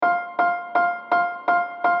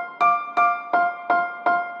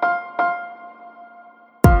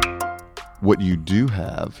What you do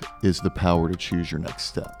have is the power to choose your next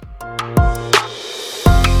step. I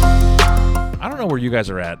don't know where you guys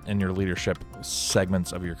are at in your leadership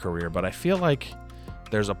segments of your career, but I feel like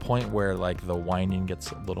there's a point where like the whining gets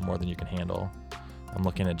a little more than you can handle. I'm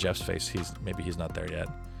looking at Geoff's face. Maybe he's not there yet.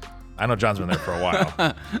 I know John's been there for a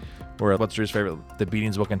while. Where what's Drew's favorite? The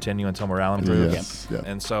beatings will continue until morale improves. Yes, yeah.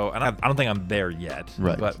 And so, I don't think I'm there yet.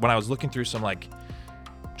 Right. But when I was looking through some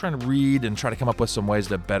trying to read and try to come up with some ways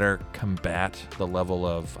to better combat the level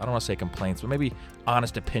of, I don't want to say complaints, but maybe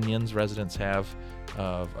honest opinions residents have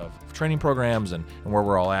of training programs and where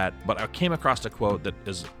we're all at. But I came across a quote that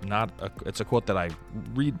is it's a quote that I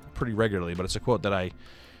read pretty regularly, but it's a quote that I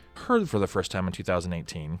heard for the first time in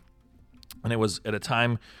 2018. And it was at a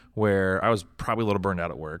time where I was probably a little burned out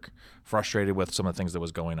at work, frustrated with some of the things that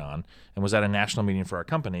was going on, and was at a national meeting for our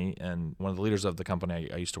company. And one of the leaders of the company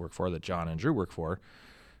I used to work for, that John and Drew work for,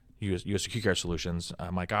 US Acute Care Solutions,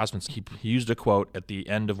 Mike Osmond, he used a quote at the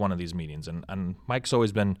end of one of these meetings. And Mike's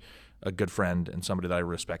always been a good friend and somebody that I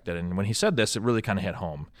respected. And when he said this, it really kind of hit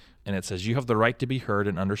home. And it says, "You have the right to be heard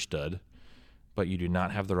and understood, but you do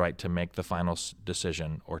not have the right to make the final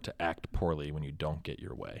decision or to act poorly when you don't get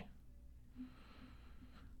your way."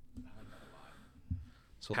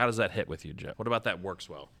 So how does that hit with you, Geoff? What about that works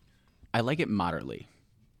well? I like it moderately.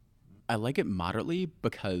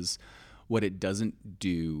 Because what it doesn't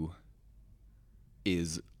do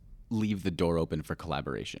is leave the door open for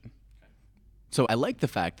collaboration. So I like the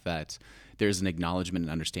fact that there's an acknowledgement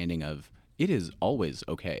and understanding of it is always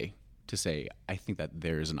okay to say, I think that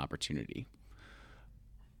there is an opportunity.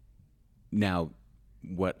 Now,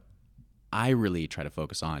 what I really try to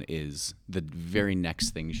focus on is the very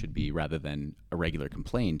next thing should be, rather than a regular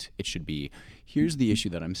complaint, it should be, here's the issue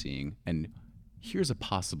that I'm seeing, and here's a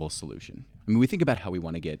possible solution. I mean, we think about how we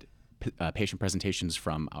want to get patient presentations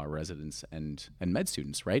from our residents and med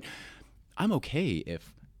students, right? I'm okay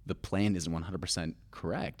if the plan isn't 100%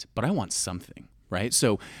 correct, but I want something, right?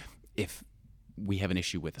 So if we have an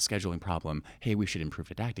issue with a scheduling problem, hey, we should improve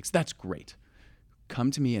the tactics, that's great. Come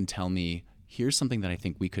to me and tell me, here's something that I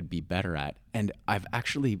think we could be better at, and I've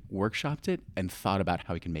actually workshopped it and thought about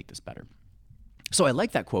how we can make this better. So I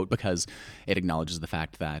like that quote because it acknowledges the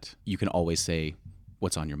fact that you can always say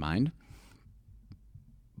what's on your mind,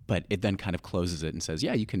 but it then kind of closes it and says,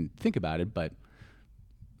 yeah, you can think about it, but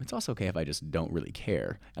it's also okay if I just don't really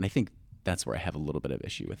care. And I think that's where I have a little bit of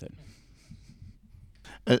issue with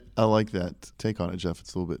it. I like that take on it, Geoff.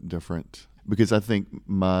 It's a little bit different because I think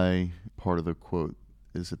my part of the quote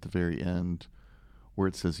is at the very end where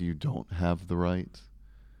it says you don't have the right,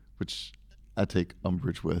 which I take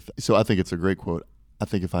umbrage with. So I think it's a great quote. I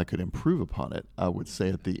think if I could improve upon it, I would say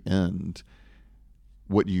at the end,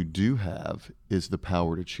 what you do have is the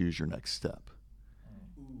power to choose your next step.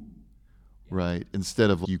 Right? Instead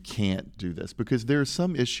of you can't do this. Because there are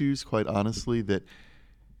some issues, quite honestly, that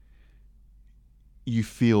you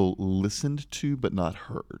feel listened to but not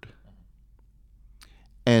heard.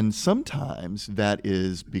 And sometimes that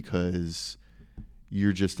is because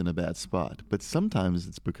you're just in a bad spot. But sometimes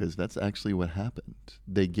it's because that's actually what happened.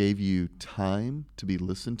 They gave you time to be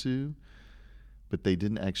listened to, but they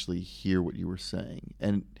didn't actually hear what you were saying.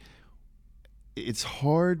 And it's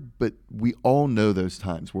hard, but we all know those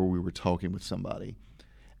times where we were talking with somebody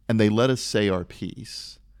and they let us say our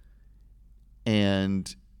piece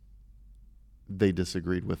and they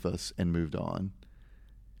disagreed with us and moved on.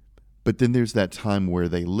 But then there's that time where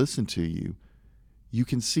they listen to you. You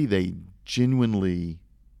can see they genuinely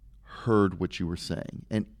heard what you were saying.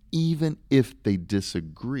 And even if they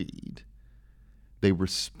disagreed, they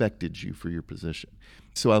respected you for your position.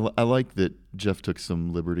 So I like that Geoff took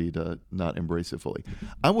some liberty to not embrace it fully.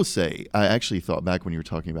 I will say, I actually thought back when you were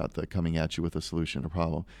talking about the coming at you with a solution or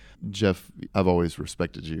problem. Geoff, I've always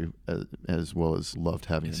respected you as well as loved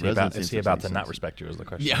having you in residency. Is he about to not respect you is the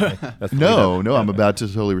question? Yeah. No, I'm about to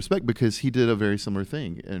totally respect because he did a very similar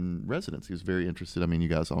thing in residence. He was very interested. I mean, you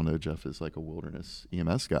guys all know Geoff is like a wilderness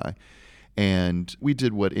EMS guy. And we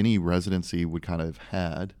did what any residency would kind of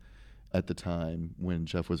had at the time when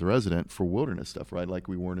Geoff was a resident for wilderness stuff, right? Like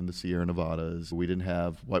we weren't in the Sierra Nevadas. We didn't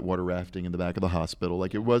have whitewater rafting in the back of the hospital.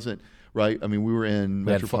 Like it wasn't, right? I mean, we were in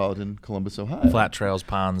metropolitan Columbus, Ohio. Flat trails,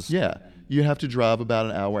 ponds. Yeah. You have to drive about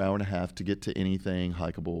an hour and a half to get to anything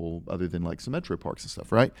hikeable other than like some metro parks and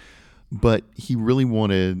stuff, right? But he really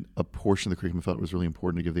wanted a portion of the curriculum, felt it was really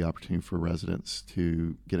important to give the opportunity for residents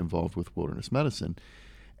to get involved with wilderness medicine.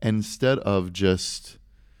 And instead of just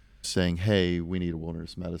saying, hey, we need a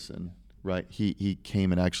wilderness medicine, right? He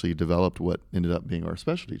came and actually developed what ended up being our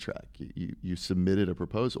specialty track. You submitted a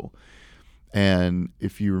proposal. And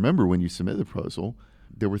if you remember when you submitted the proposal,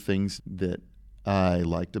 there were things that I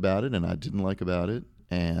liked about it and I didn't like about it.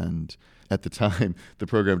 And at the time, the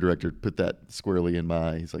program director put that squarely in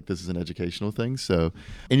he's like, this is an educational thing. So,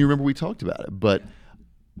 and you remember we talked about it, but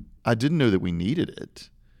I didn't know that we needed it,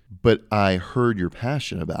 but I heard your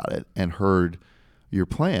passion about it and heard your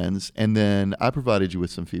plans. And then I provided you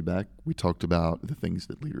with some feedback. We talked about the things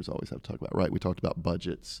that leaders always have to talk about, right? We talked about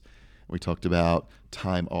budgets. We talked about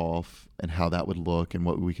time off and how that would look and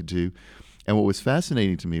what we could do. And what was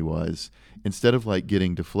fascinating to me was instead of like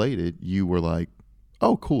getting deflated, you were like,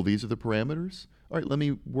 oh, cool, these are the parameters. All right, let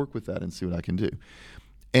me work with that and see what I can do.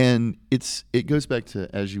 And it goes back to,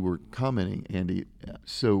 as you were commenting, Andy,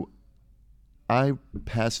 so I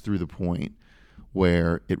passed through the point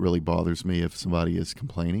where it really bothers me if somebody is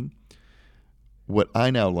complaining. What I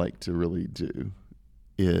now like to really do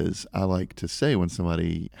is I like to say when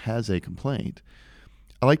somebody has a complaint,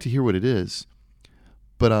 I like to hear what it is,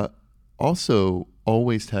 but I also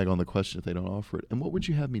always tag on the question if they don't offer it. And what would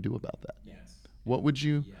you have me do about that? Yes. What would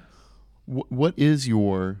you, Yes. what is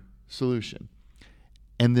your solution?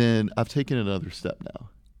 And then I've taken another step now.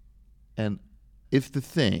 And if the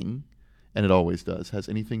thing, and it always does, has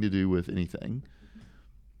anything to do with anything,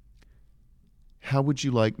 how would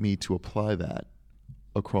you like me to apply that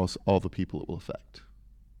across all the people it will affect?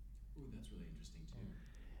 Ooh, that's really interesting too.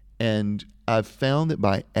 And I've found that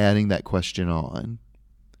by adding that question on,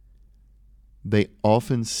 they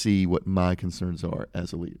often see what my concerns are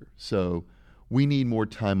as a leader. So we need more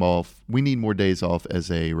time off. We need more days off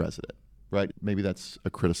as a resident, right? Maybe that's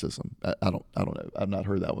a criticism. I don't know. I've not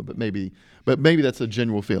heard that one, but maybe that's a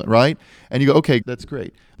general feeling, right? And you go, okay, that's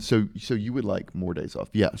great. So you would like more days off?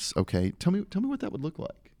 Yes. Okay. Tell me what that would look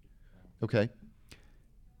like. Okay.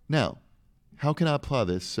 Now, how can I apply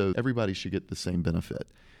this so everybody should get the same benefit?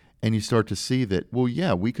 And you start to see that, well,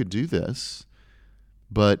 yeah, we could do this,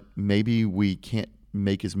 but maybe we can't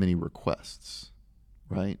make as many requests,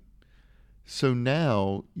 right? So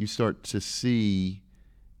now you start to see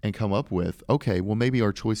and come up with, okay, well, maybe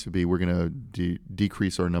our choice would be we're going to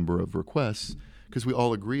decrease our number of requests because we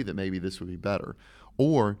all agree that maybe this would be better.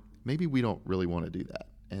 Or maybe we don't really want to do that,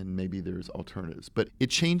 and maybe there's alternatives. But it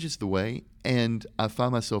changes the way, and I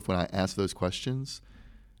find myself when I ask those questions,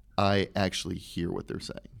 I actually hear what they're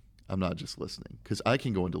saying. I'm not just listening, because I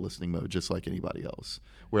can go into listening mode just like anybody else.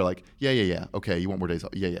 Where like, yeah, okay, you want more days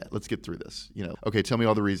off? Yeah, let's get through this. Okay, tell me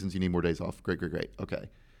all the reasons you need more days off. Great, okay.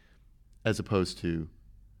 As opposed to,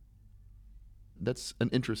 that's an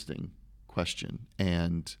interesting question,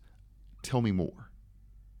 and tell me more,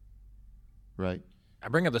 right? I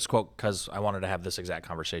bring up this quote because I wanted to have this exact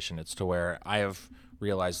conversation. It's to where I have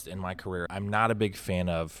realized in my career, I'm not a big fan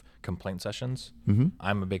of complaint sessions. Mm-hmm.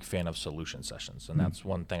 I'm a big fan of solution sessions. And that's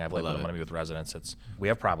one thing I've learned when I'm going to be with residents. It's, we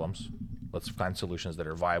have problems. Let's find solutions that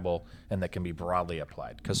are viable and that can be broadly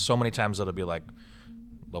applied. Because so many times it'll be like,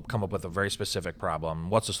 they'll come up with a very specific problem.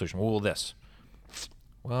 What's the solution? Well, this.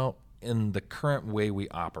 Well, in the current way we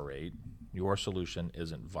operate, your solution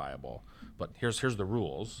isn't viable. But here's the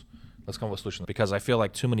rules. Let's come up with a solution. Because I feel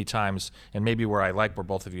like too many times, and maybe where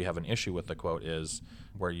both of you have an issue with the quote is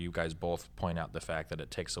where you guys both point out the fact that it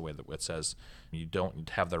takes away that it says you don't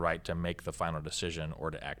have the right to make the final decision or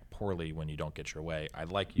to act poorly when you don't get your way. I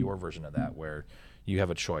like your version of that where you have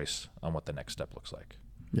a choice on what the next step looks like.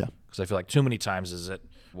 Yeah. Because I feel like too many times is that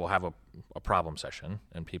we'll have a problem session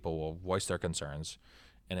and people will voice their concerns.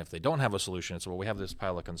 And if they don't have a solution, it's, well, we have this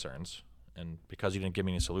pile of concerns. And because you didn't give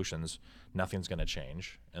me any solutions, nothing's going to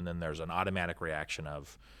change. And then there's an automatic reaction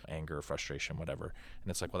of anger, frustration, whatever. And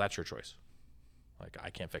it's like, well, that's your choice. Like, I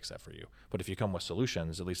can't fix that for you. But if you come with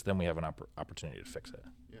solutions, at least then we have an opportunity to fix it.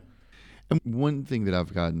 Yeah. And one thing that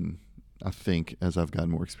I've gotten, I think, as I've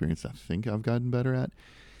gotten more experience, I think I've gotten better at,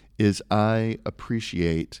 is I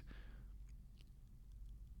appreciate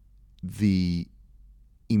the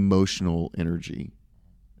emotional energy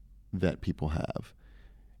that people have.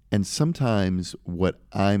 And sometimes what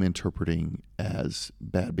I'm interpreting as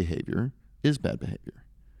bad behavior is bad behavior.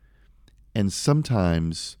 And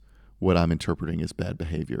sometimes what I'm interpreting as bad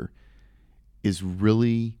behavior is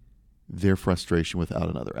really their frustration without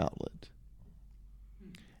another outlet.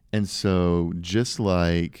 And so just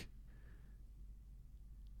like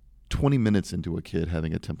 20 minutes into a kid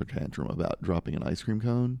having a temper tantrum about dropping an ice cream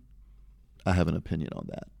cone, I have an opinion on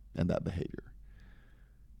that and that behavior.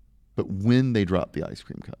 But when they drop the ice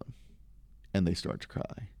cream cone and they start to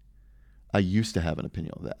cry, I used to have an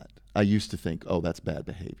opinion on that. I used to think, oh, that's bad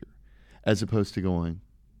behavior. As opposed to going,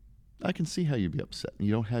 I can see how you'd be upset.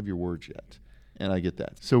 You don't have your words yet. And I get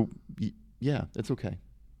that. So, yeah, it's okay.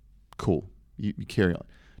 Cool. You carry on.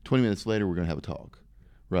 20 minutes later, we're going to have a talk,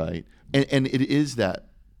 right? And it is that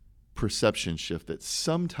perception shift that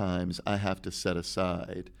sometimes I have to set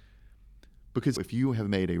aside, because if you have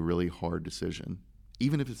made a really hard decision,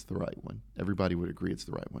 even if it's the right one, everybody would agree it's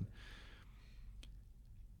the right one,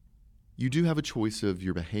 you do have a choice of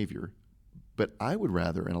your behavior. But I would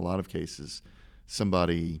rather, in a lot of cases,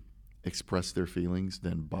 somebody express their feelings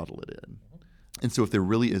than bottle it in. And so if there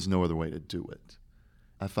really is no other way to do it,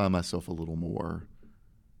 I find myself a little more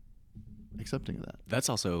accepting of that. That's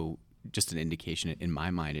also just an indication, in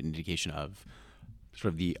my mind, an indication of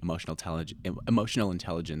sort of the emotional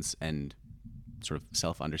intelligence and sort of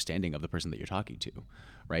self-understanding of the person that you're talking to,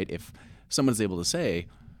 right? If someone's able to say,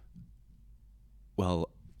 well,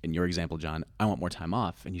 in your example, John, I want more time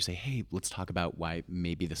off, and you say, hey, let's talk about why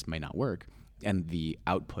maybe this might not work, and the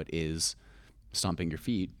output is stomping your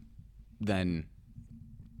feet, then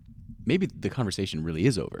maybe the conversation really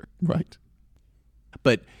is over. Right.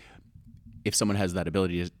 But if someone has that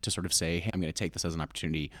ability to sort of say, hey, I'm going to take this as an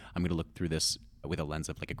opportunity, I'm going to look through this with a lens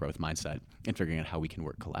of like a growth mindset and figuring out how we can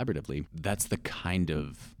work collaboratively, that's the kind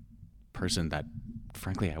of person that,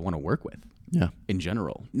 frankly, I want to work with. Yeah. In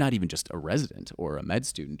general, not even just a resident or a med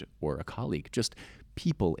student or a colleague, just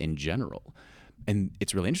people in general. And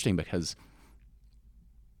it's really interesting because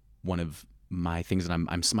one of my things, and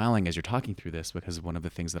I'm smiling as you're talking through this, because one of the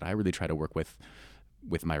things that I really try to work with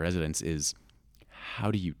my residents is,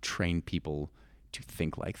 how do you train people to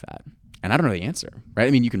think like that? And I don't know the answer, right?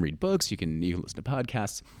 I mean, you can read books, you can listen to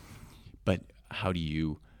podcasts, but how do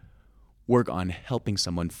you work on helping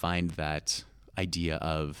someone find that idea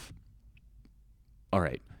of, all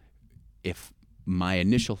right, if my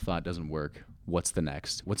initial thought doesn't work, what's the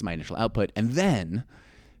next? What's my initial output? And then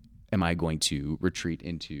am I going to retreat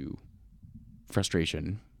into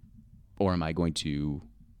frustration, or am I going to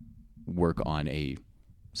work on a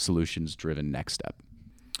solutions-driven next step?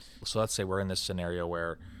 So let's say we're in this scenario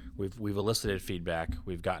where we've elicited feedback,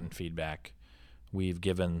 we've gotten feedback, we've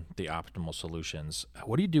given the optimal solutions.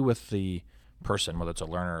 What do you do with the person, whether it's a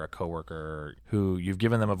learner, a coworker, who you've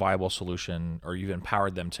given them a viable solution, or you've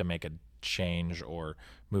empowered them to make a change or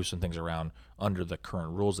move some things around under the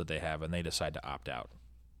current rules that they have, and they decide to opt out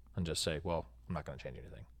and just say, well, I'm not going to change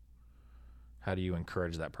anything? How do you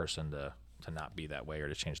encourage that person to not be that way or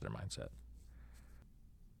to change their mindset?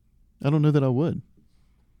 I don't know that I would.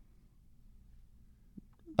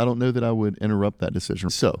 I don't know that I would interrupt that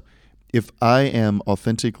decision. So if I am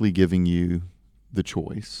authentically giving you the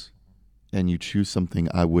choice and you choose something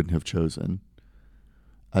I wouldn't have chosen,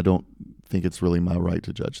 I don't think it's really my right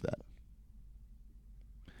to judge that.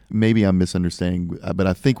 Maybe I'm misunderstanding, but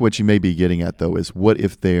I think what you may be getting at, though, is what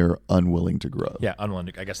if they're unwilling to grow? Yeah, unwilling.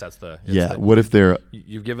 I guess that's the... What if they're...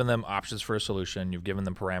 You've given them options for a solution. You've given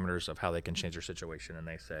them parameters of how they can change their situation, and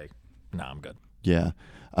they say, no, I'm good. Yeah.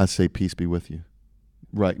 I say peace be with you.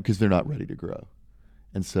 Right, because they're not ready to grow.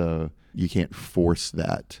 And so you can't force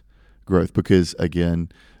that growth because, again,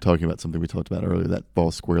 talking about something we talked about earlier, that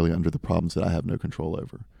falls squarely under the problems that I have no control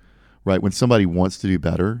over. Right, when somebody wants to do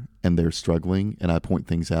better and they're struggling and I point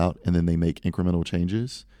things out and then they make incremental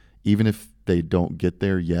changes, even if they don't get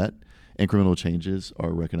there yet, incremental changes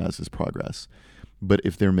are recognized as progress. But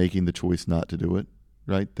if they're making the choice not to do it,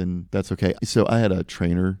 right, then that's okay. So I had a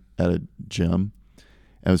trainer at a gym,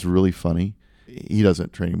 and it was really funny. He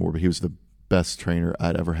doesn't train anymore, but he was the best trainer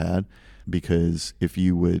I'd ever had, because if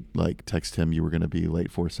you would like text him you were going to be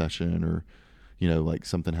late for a session or, like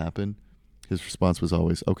something happened, his response was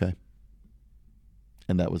always, okay.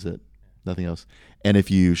 And that was it. Nothing else. And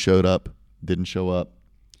if you showed up, didn't show up.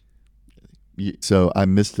 So I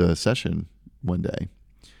missed a session one day.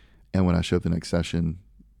 And when I showed up the next session,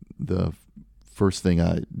 the first thing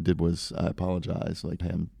I did was I apologized. Like, hey,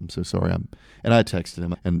 I'm so sorry. And I texted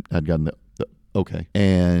him and I'd gotten the okay.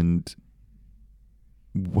 And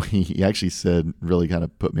he actually said, really kind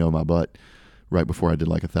of put me on my butt right before I did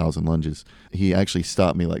like 1,000 lunges. He actually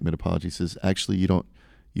stopped me like mid-apology. He says, actually, you don't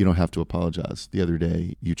have to apologize. The other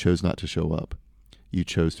day, you chose not to show up. You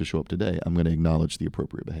chose to show up today. I'm going to acknowledge the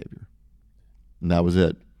appropriate behavior. And that was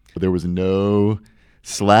it. There was no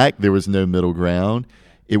slack. There was no middle ground.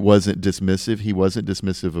 It wasn't dismissive. He wasn't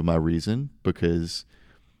dismissive of my reason, because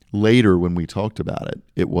later when we talked about it,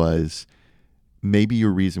 it was maybe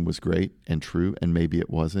your reason was great and true, and maybe it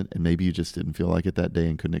wasn't, and maybe you just didn't feel like it that day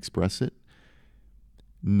and couldn't express it.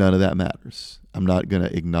 None of that matters. I'm not going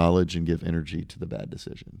to acknowledge and give energy to the bad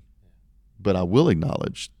decision, but I will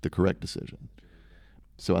acknowledge the correct decision.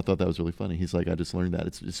 So I thought that was really funny. He's like, I just learned that.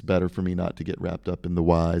 It's better for me not to get wrapped up in the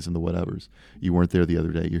whys and the whatevers. You weren't there the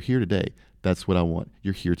other day. You're here today. That's what I want.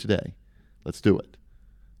 You're here today. Let's do it.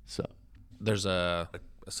 So there's a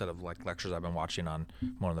a set of like lectures I've been watching on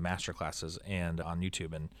one of the master classes and on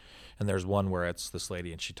YouTube, and there's one where it's this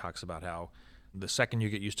lady and she talks about how the second you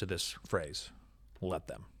get used to this phrase, let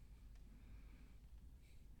them.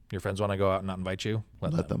 Your friends want to go out and not invite you,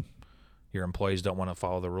 let them. Your employees don't want to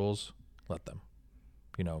follow the rules, let them.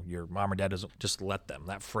 You know, your mom or dad doesn't, just let them.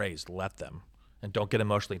 That phrase, let them. And don't get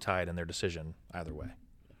emotionally tied in their decision either way.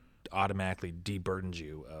 It automatically deburdens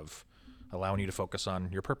you of allowing you to focus on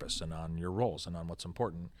your purpose and on your roles and on what's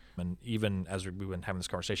important. And even as we've been having this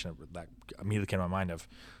conversation, that immediately came to my mind of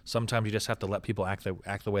sometimes you just have to let people act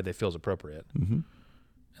the way they feel is appropriate. Mm-hmm.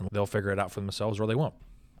 And they'll figure it out for themselves or they won't.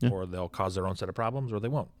 Yeah. Or they'll cause their own set of problems or they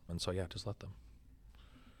won't. And so, yeah, just let them.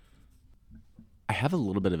 I have a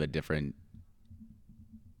little bit of a different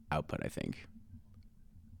output, I think.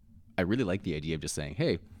 I really like the idea of just saying,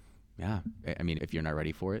 hey, yeah, I mean, if you're not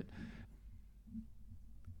ready for it,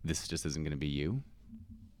 this just isn't going to be you.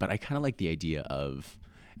 But I kind of like the idea of,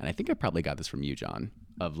 and I think I probably got this from you, John,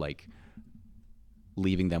 of like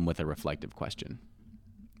leaving them with a reflective question.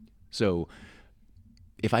 So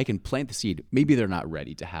if I can plant the seed, maybe they're not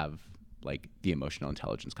ready to have like the emotional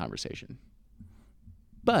intelligence conversation.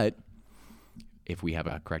 But if we have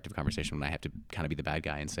a corrective conversation when I have to kind of be the bad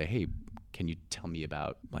guy and say, hey, can you tell me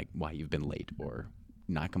about like why you've been late or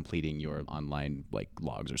not completing your online like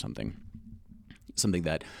logs or something? Something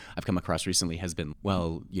that I've come across recently has been,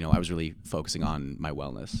 well, you know, I was really focusing on my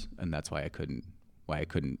wellness and that's why I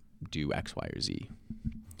couldn't do X, Y, or Z.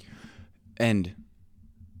 And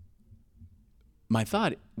my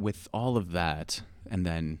thought with all of that, and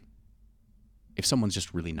then if someone's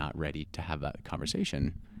just really not ready to have that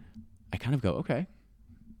conversation, I kind of go, okay,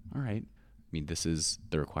 all right. I mean, this is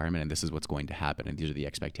the requirement and this is what's going to happen. And these are the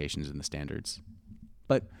expectations and the standards.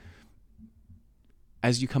 But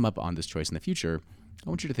as you come up on this choice in the future, I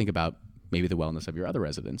want you to think about maybe the wellness of your other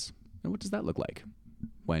residents. And what does that look like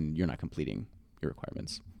when you're not completing your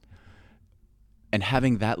requirements? And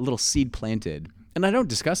having that little seed planted, and I don't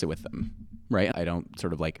discuss it with them, right? I don't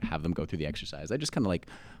sort of like have them go through the exercise. I just kind of like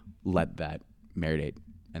let that marinate.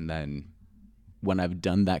 And then when I've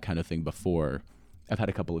done that kind of thing before, I've had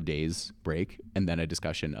a couple of days break and then a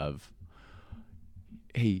discussion of,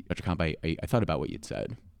 hey, Dr. Comp, I thought about what you'd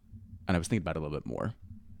said and I was thinking about it a little bit more.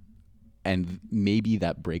 And maybe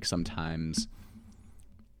that break sometimes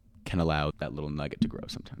can allow that little nugget to grow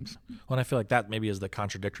sometimes. Well, and I feel like that maybe is the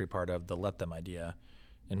contradictory part of the let them idea.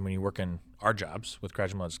 And when you work in our jobs with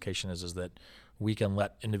graduate education is that we can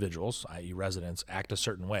let individuals, i.e. residents, act a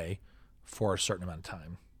certain way for a certain amount of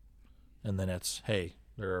time. And then it's, hey,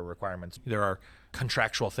 there are requirements. There are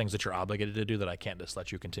contractual things that you're obligated to do that I can't just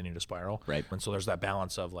let you continue to spiral. Right. And so there's that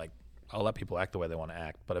balance of like, I'll let people act the way they want to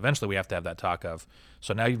act. But eventually we have to have that talk of,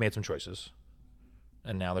 so now you've made some choices.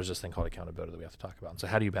 And now there's this thing called accountability that we have to talk about. And so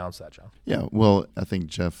how do you balance that, John? Yeah, well, I think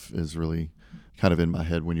Geoff is really kind of in my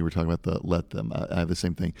head when you were talking about the let them. I have the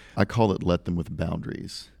same thing. I call it let them with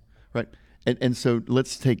boundaries, right? And so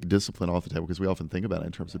let's take discipline off the table because we often think about it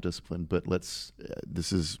in terms of discipline, but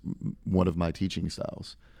this is one of my teaching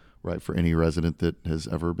styles, right? For any resident that has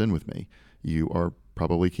ever been with me, you are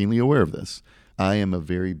probably keenly aware of this. I am a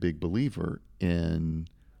very big believer in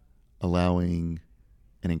allowing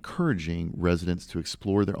and encouraging residents to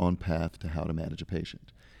explore their own path to how to manage a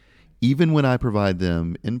patient. Even when I provide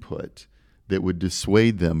them input that would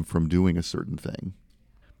dissuade them from doing a certain thing,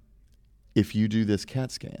 if you do this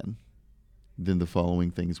CAT scan, then the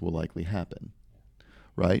following things will likely happen,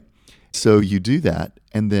 right? So you do that,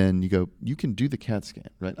 and then you go, you can do the CAT scan,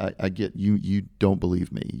 right? I get you don't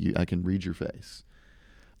believe me. I can read your face.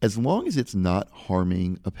 As long as it's not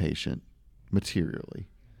harming a patient materially,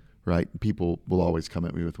 right? People will always come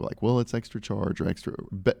at me with like, well, it's extra charge or extra,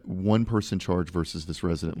 one person charge versus this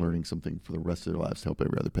resident learning something for the rest of their lives to help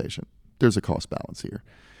every other patient. There's a cost balance here.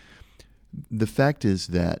 The fact is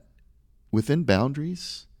that within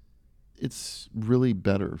boundaries, it's really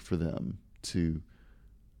better for them to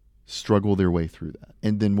struggle their way through that.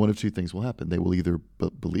 And then one of two things will happen. They will either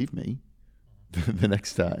believe me the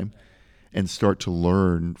next time and start to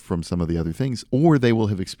learn from some of the other things, or they will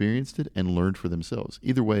have experienced it and learned for themselves.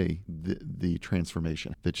 Either way, the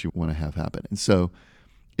transformation that you want to have happen. And so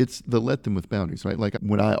it's the let them with boundaries, right? Like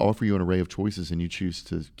when I offer you an array of choices and you choose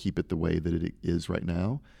to keep it the way that it is right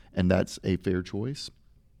now, and that's a fair choice,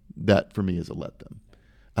 that for me is a let them.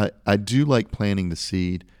 I do like planting the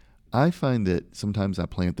seed. I find that sometimes I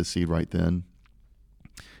plant the seed right then,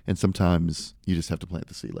 and sometimes you just have to plant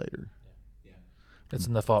the seed later. It's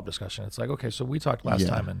in the follow-up discussion. It's like, okay, so we talked last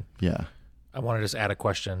time, and I want to just add a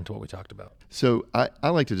question to what we talked about. So I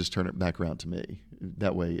like to just turn it back around to me.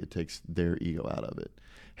 That way it takes their ego out of it.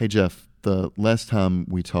 Hey, Geoff, the last time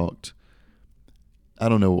we talked, I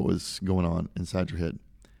don't know what was going on inside your head.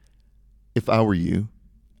 If I were you,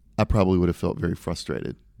 I probably would have felt very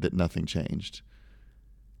frustrated that nothing changed.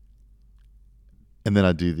 And then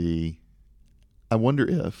I do I wonder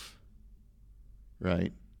if,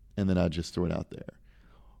 right? And then I just throw it out there.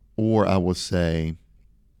 Or I will say,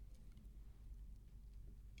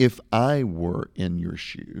 if I were in your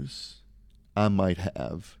shoes, I might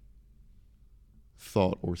have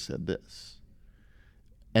thought or said this.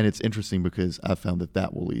 And it's interesting because I found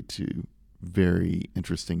that will lead to very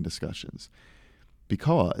interesting discussions.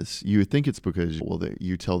 Because you would think it's because, that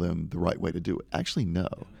you tell them the right way to do it. Actually, no.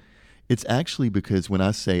 It's actually because when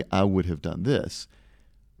I say I would have done this,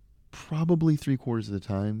 probably 3/4 of the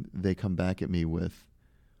time they come back at me with,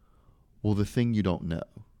 well, the thing you don't know.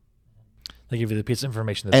 They give you the piece of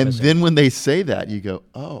information that's and missing. Then when they say that, you go,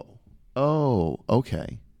 oh,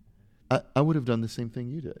 okay. I would have done the same thing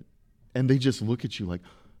you did. And they just look at you like,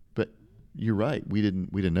 but you're right. We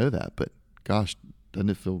didn't know that. But gosh, doesn't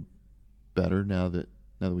it feel better now that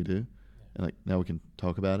we do? And like now we can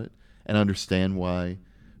talk about it and understand why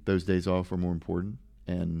those days off are more important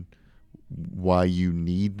and why you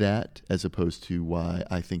need that as opposed to why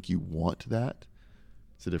I think you want that.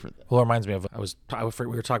 It's a different thing. Well, it reminds me of we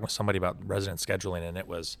were talking with somebody about resident scheduling, and it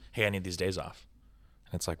was, hey, I need these days off.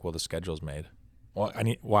 And it's like, well, the schedule's made. Well,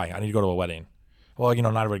 why? I need to go to a wedding. Well,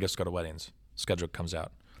 not everybody gets to go to weddings. Schedule comes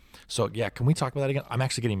out. So yeah, can we talk about that again? I'm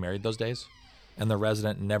actually getting married those days, and the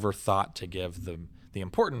resident never thought to give the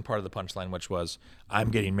important part of the punchline, which was,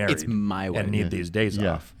 I'm getting married. It's my wedding. And need these days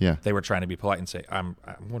off. Yeah. They were trying to be polite and say, I'm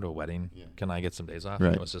going to a wedding. Yeah. Can I get some days off? Right.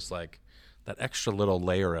 And it was just like that extra little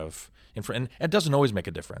layer of and it doesn't always make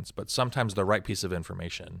a difference, but sometimes the right piece of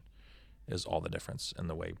information is all the difference in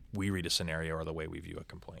the way we read a scenario or the way we view a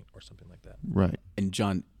complaint or something like that. Right. And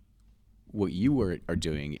John, what you are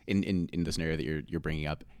doing in the scenario that you're bringing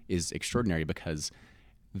up is extraordinary, because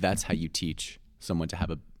that's how you teach someone to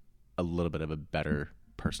have a little bit of a better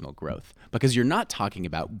personal growth, because you're not talking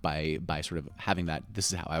about by sort of having that,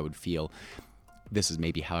 this is how I would feel, this is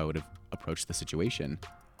maybe how I would have approached the situation.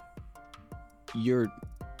 You're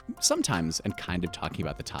sometimes and kind of talking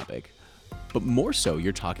about the topic, but more so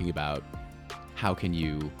you're talking about how can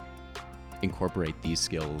you incorporate these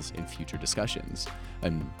skills in future discussions.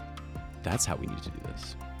 And that's how we need to do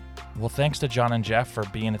this. Well, thanks to John and Geoff for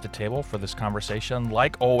being at the table for this conversation.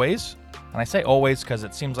 Like always, and I say always because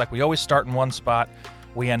it seems like we always start in one spot,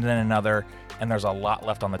 we end in another, and there's a lot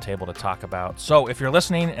left on the table to talk about. So if you're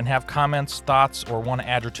listening and have comments, thoughts, or want to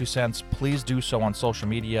add your 2 cents, please do so on social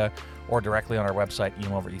media or directly on our website,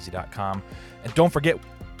 emovereasy.com. And don't forget,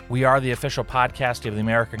 we are the official podcast of the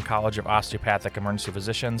American College of Osteopathic Emergency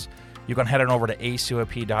Physicians. You can head on over to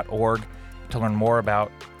acop.org to learn more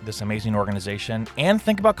about this amazing organization and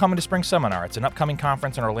think about coming to Spring Seminar. It's an upcoming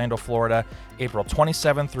conference in Orlando, Florida, April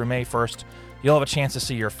 27th through May 1st. You'll have a chance to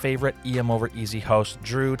see your favorite EM Over Easy hosts,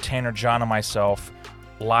 Drew, Tanner, John, and myself,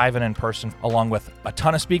 live and in person, along with a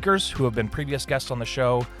ton of speakers who have been previous guests on the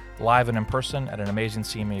show, live and in person at an amazing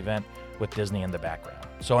CME event with Disney in the background.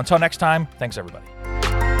 So until next time, thanks everybody.